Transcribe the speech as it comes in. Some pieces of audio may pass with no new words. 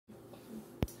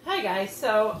Hi guys,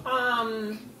 so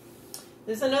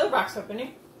this is another box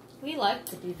opening. We like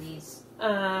to do these.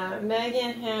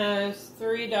 Megan has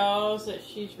 3 dolls that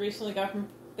she's recently got from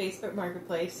Facebook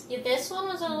Marketplace. Yeah, this one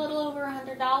was a little over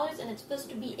 $100 and it's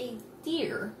supposed to be a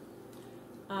deer.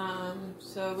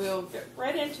 So we'll get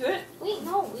right into it. Wait,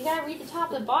 no, we gotta read the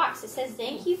top of the box. It says,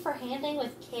 "Thank you for handling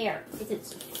with care, because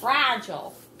it's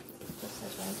fragile." It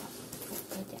says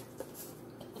right there.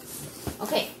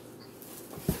 Okay.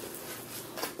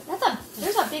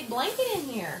 There's a big blanket in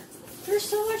here. There's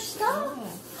so much stuff.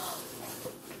 Oh.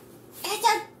 It's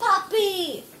a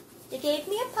puppy. They gave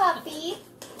me a puppy.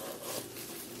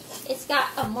 It's got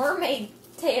a mermaid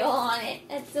tail on it.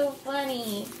 That's so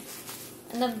funny.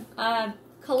 And the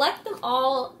collect them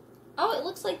all. Oh, it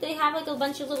looks like they have like a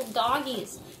bunch of little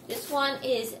doggies. This one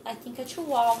is, I think, a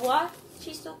Chihuahua.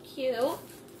 She's so cute.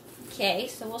 Okay,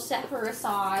 so we'll set her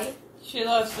aside. She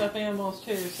loves stuffed animals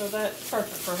too, so that's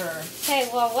perfect for her. Okay,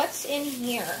 well, what's in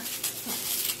here?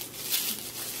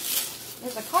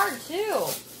 There's a card too.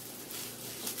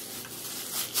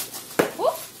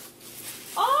 Whoop.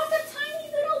 Oh, the tiny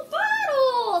little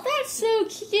bottle! That's so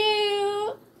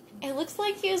cute! It looks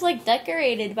like he was like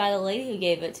decorated by the lady who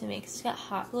gave it to me because it's got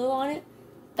hot glue on it.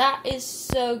 That is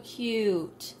so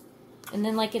cute. And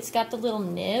then like it's got the little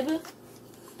nib.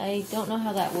 I don't know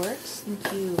how that works. I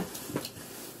think you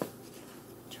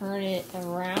turn it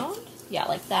around. Yeah,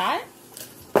 like that.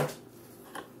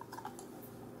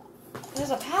 There's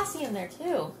a passy in there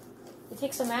too. It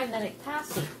takes a magnetic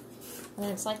passy. And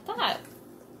it's like that.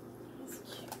 That's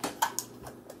cute.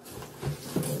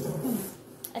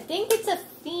 I think it's a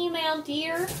female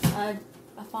deer, a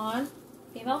fawn,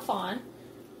 female fawn.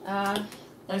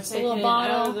 That's a little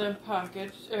bottle. Out of the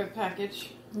package.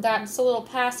 That's the little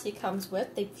passy comes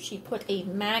with. She put a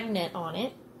magnet on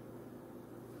it.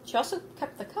 She also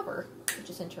kept the cover, which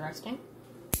is interesting.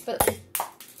 But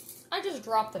I just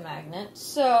dropped the magnet,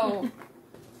 so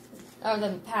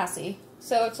the passy.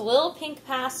 So it's a little pink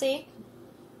passy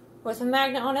with a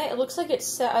magnet on it. It looks like it's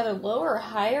set either lower or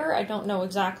higher. I don't know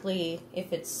exactly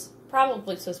if it's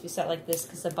probably supposed to be set like this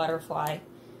because the butterfly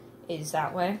is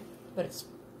that way. But it's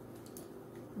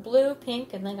blue,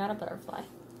 pink, and then got a butterfly.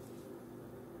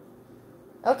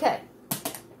 Okay.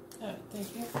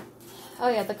 Thank you. Oh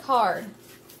yeah, the card.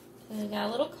 We got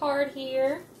a little card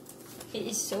here. It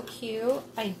is so cute.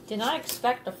 I did not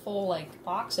expect a full like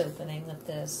box opening with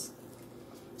this.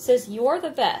 It says, "You're the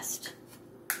best."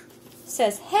 It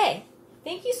says, "Hey,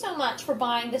 thank you so much for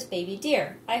buying this baby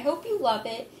deer. I hope you love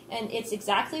it and it's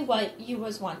exactly what you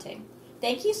was wanting.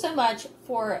 Thank you so much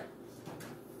for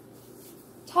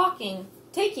taking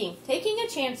a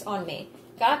chance on me.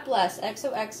 God bless.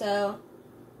 XOXO."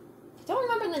 I don't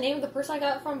remember the name of the person I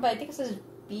got it from, but I think it says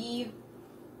B.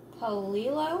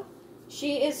 Palilo.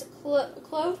 She is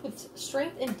clothed with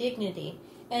strength and dignity,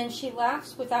 and she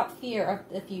laughs without fear of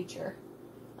the future.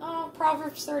 Oh,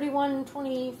 Proverbs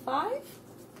 31:25.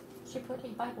 She put a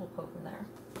Bible quote in there.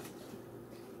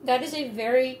 That is a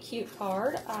very cute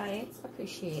card. I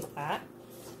appreciate that.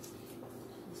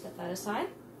 Set that aside.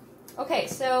 Okay,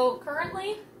 so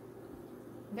currently,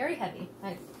 very heavy.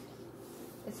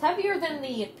 It's heavier than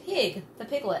the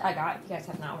piglet I got, if you guys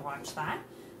have not watched that.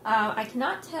 I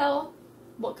cannot tell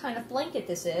what kind of blanket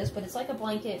this is, but it's like a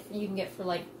blanket you can get for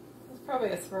like... It's probably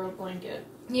a throw blanket.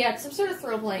 Yeah, it's some sort of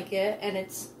throw blanket, and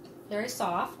it's very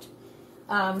soft.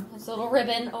 There's a little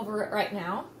ribbon over it right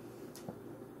now.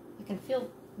 I can feel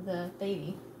the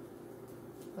baby.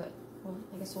 But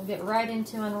I guess we'll get right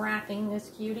into unwrapping this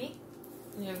cutie.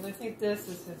 Yeah, I think this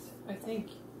is his... I think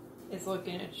it's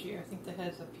looking at you. I think the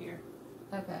head's up here.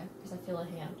 Okay, because I feel a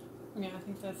hand. Yeah, I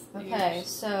think that's the Okay, ears.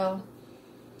 so...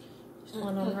 Just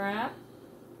want to unwrap.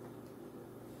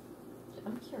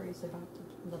 I'm curious about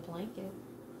the blanket.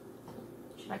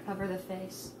 Should I cover the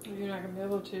face? You're not going to be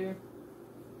able to.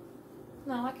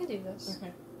 No, I can do this.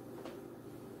 Okay.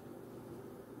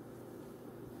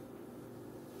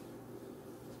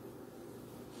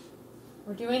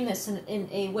 We're doing this in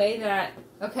a way that...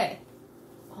 Okay.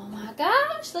 Oh my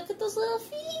gosh, look at those little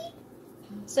feet.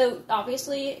 So,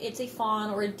 obviously, it's a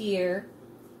fawn or a deer.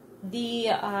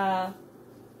 The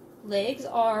legs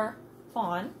are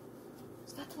fawn.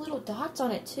 It's got the little dots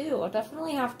on it, too. I'll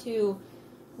definitely have to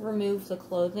remove the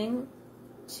clothing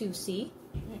to see.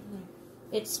 Mm-hmm.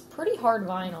 It's pretty hard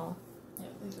vinyl. Yeah,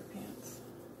 these are pants.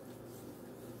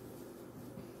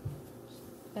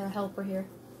 Got a helper here.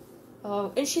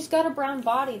 Oh, and she's got a brown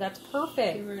body. That's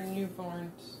perfect. They were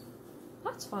newborns.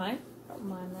 That's fine. Don't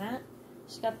mind that.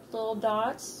 She's got little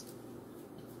dots.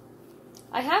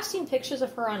 I have seen pictures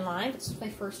of her online, but this is my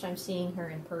first time seeing her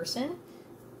in person.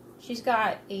 She's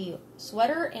got a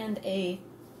sweater and a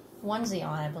onesie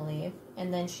on, I believe.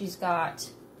 And then she's got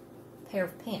a pair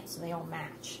of pants, and they all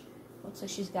match. Looks like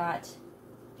she's got...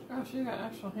 Oh, she's got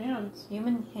actual hands.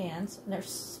 Human hands, and they're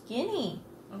skinny.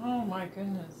 Oh my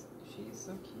goodness. She's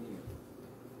so cute.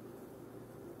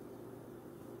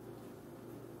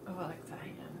 Oh, I like that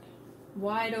hand.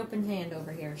 Wide open hand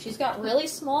over here. She's got really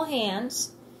small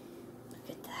hands. Look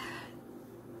at that.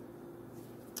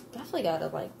 Definitely gotta,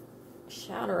 like,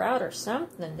 shout her out or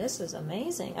something. This is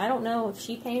amazing. I don't know if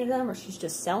she painted them or she's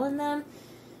just selling them.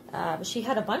 But she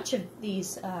had a bunch of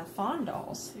these fawn dolls.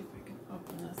 Let's see if I can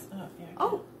open this up. Yeah,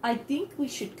 Oh, I think we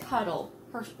should cuddle.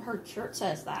 Her shirt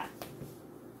says that.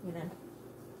 You know,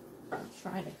 I'm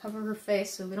trying to cover her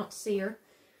face so we don't see her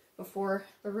before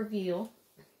the reveal.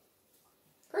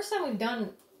 First time we've done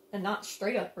a not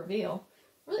straight up reveal.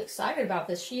 Really excited about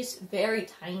this. She's very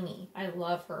tiny. I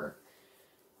love her.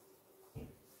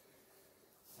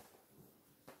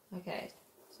 Okay,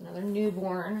 it's another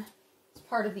newborn. It's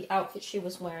part of the outfit she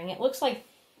was wearing. It looks like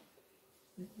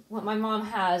what my mom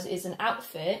has is an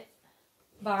outfit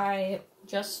by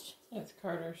it's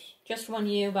Carter's. Just One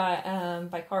You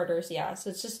by Carter's. Yeah, so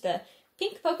it's just a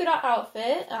pink polka dot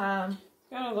outfit. Got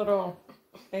a little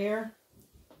bear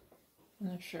in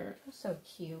the shirt. So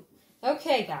cute.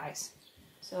 Okay, guys.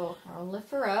 So I'll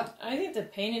lift her up. I think the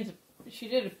painting, she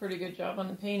did a pretty good job on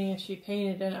the painting. She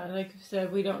painted it. Like I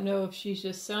said, we don't know if she's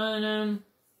just selling them.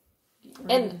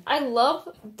 And I love,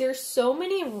 there's so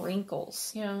many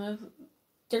wrinkles. Yeah.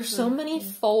 There's so many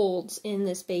folds in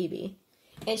this baby.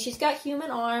 And she's got human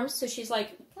arms, so she's like,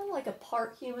 kind of like a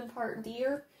part human, part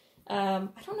deer. I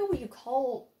don't know what you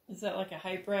call... Is that like a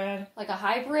hybrid? Like a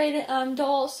hybrid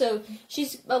doll. So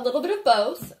she's a little bit of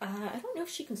both. I don't know if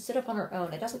she can sit up on her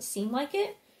own. It doesn't seem like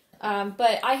it.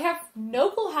 But I have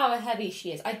no clue how heavy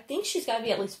she is. I think she's got to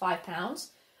be at least 5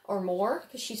 pounds or more,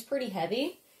 because she's pretty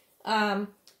heavy.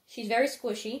 She's very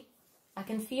squishy. I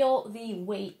can feel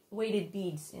the weighted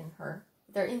beads in her.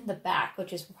 They're in the back,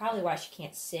 which is probably why she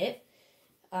can't sit.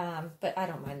 But I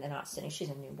don't mind the not sitting. She's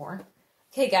a newborn.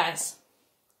 Okay, guys.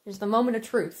 Here's the moment of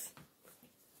truth.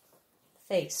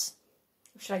 Face.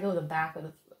 Or should I go to the back of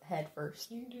the head first?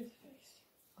 You can do the face.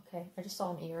 Okay, I just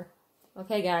saw an ear.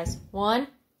 Okay, guys. 1,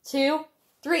 2,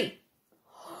 3.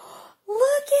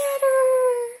 Look at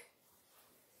her!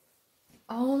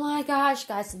 Oh my gosh,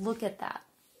 guys, look at that.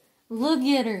 Look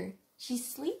at her. She's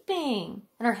sleeping.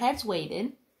 And her head's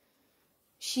weighted.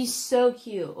 She's so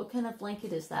cute. What kind of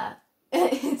blanket is that?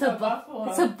 It's a buffalo.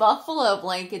 It's a buffalo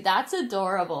blanket. That's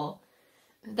adorable.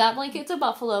 That blanket's a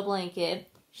buffalo blanket.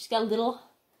 She's got little,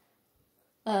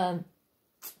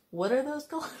 what are those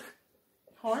called?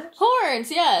 Horns? Horns,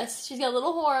 yes. She's got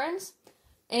little horns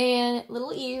and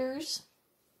little ears.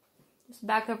 Just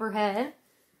back of her head.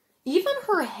 Even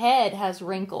her head has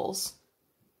wrinkles.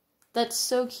 That's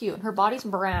so cute. And her body's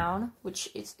brown, which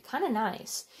is kind of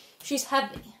nice. She's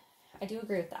heavy. I do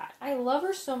agree with that. I love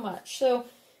her so much. So,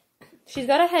 she's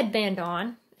got a headband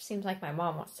on. It seems like my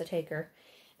mom wants to take her.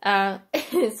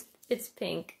 It's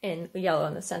pink and yellow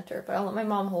in the center, but I'll let my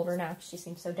mom hold her now because she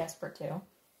seems so desperate to.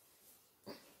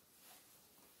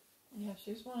 Yeah,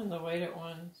 she's one of the weighted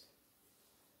ones.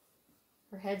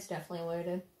 Her head's definitely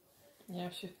weighted. Yeah,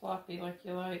 she's floppy like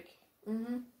you like.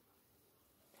 Mm-hmm.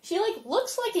 She, like,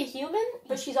 looks like a human,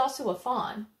 but she's also a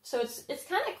fawn. So it's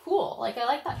kind of cool. Like, I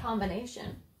like that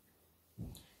combination.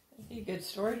 It'd be a good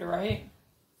story to write.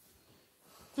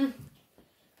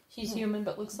 She's human,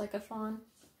 but looks like a fawn.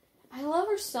 I love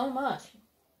her so much.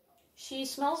 She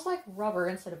smells like rubber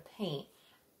instead of paint.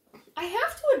 I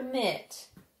have to admit,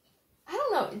 I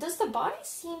don't know, does the body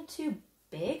seem too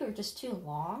big or just too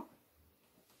long?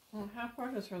 Well, how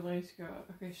far does her legs go?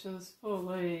 Okay, so it's full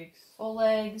legs. Full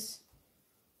legs,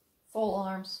 full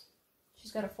arms.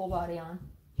 She's got a full body on.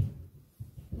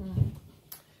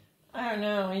 I don't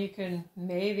know. You can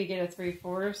maybe get a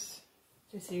 3/4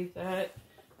 to see that,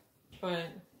 but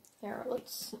Here,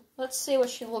 let's see what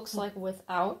she looks like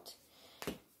without.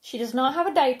 She does not have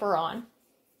a diaper on.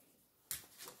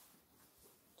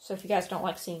 So if you guys don't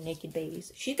like seeing naked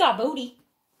babies, she's got booty.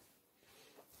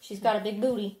 She's got a big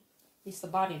booty. At least the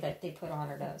body that they put on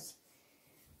her does.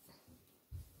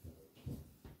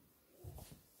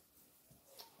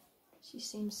 She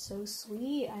seems so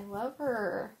sweet. I love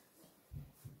her.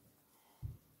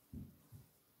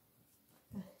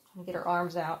 Trying to get her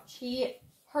arms out.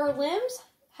 Her limbs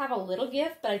have a little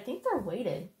gift, but I think they're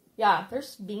weighted. Yeah,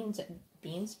 there's beads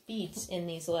in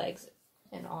these legs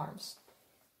and arms.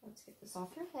 Let's get this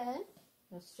off your head.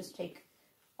 Let's just take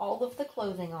all of the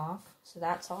clothing off. So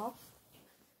that's off.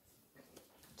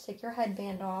 Let's take your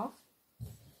headband off.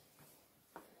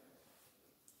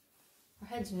 Her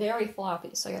head's very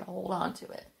floppy, so I gotta hold on to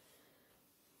it.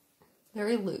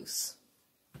 Very loose.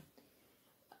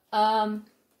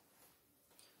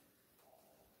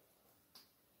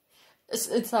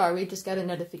 Sorry, we just got a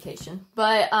notification.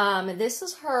 But, this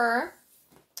is her.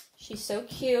 She's so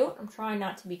cute. I'm trying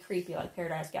not to be creepy like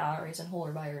Paradise Galleries and hold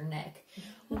her by her neck.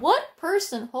 What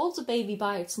person holds a baby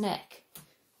by its neck?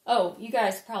 Oh, you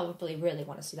guys probably really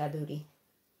want to see that booty.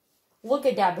 Look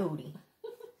at that booty.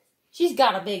 She's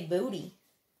got a big booty.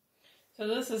 So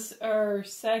this is our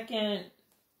second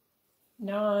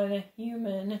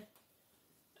non-human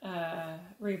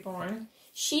reborn.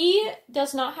 She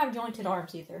does not have jointed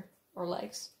arms either, or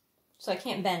legs. So I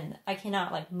can't bend, I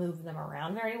cannot like move them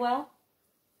around very well.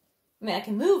 I mean, I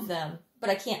can move them, but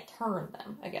I can't turn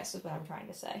them, I guess is what I'm trying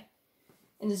to say.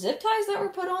 And the zip ties that were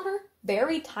put on her,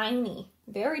 very tiny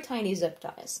zip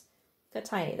ties. That's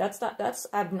tiny. That's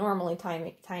abnormally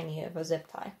tiny of a zip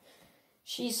tie.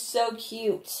 She's so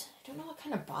cute. I don't know what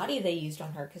kind of body they used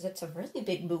on her, because it's a really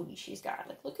big booty she's got.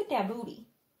 Like, look at that booty.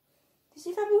 You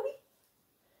see that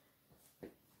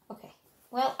booty? Okay.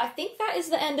 Well, I think that is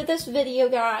the end of this video,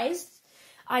 guys.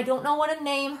 I don't know what to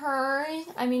name her.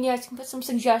 I mean, you guys can put some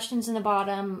suggestions in the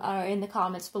bottom, in the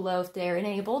comments below if they're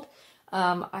enabled.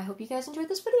 I hope you guys enjoyed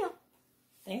this video.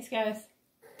 Thanks, guys.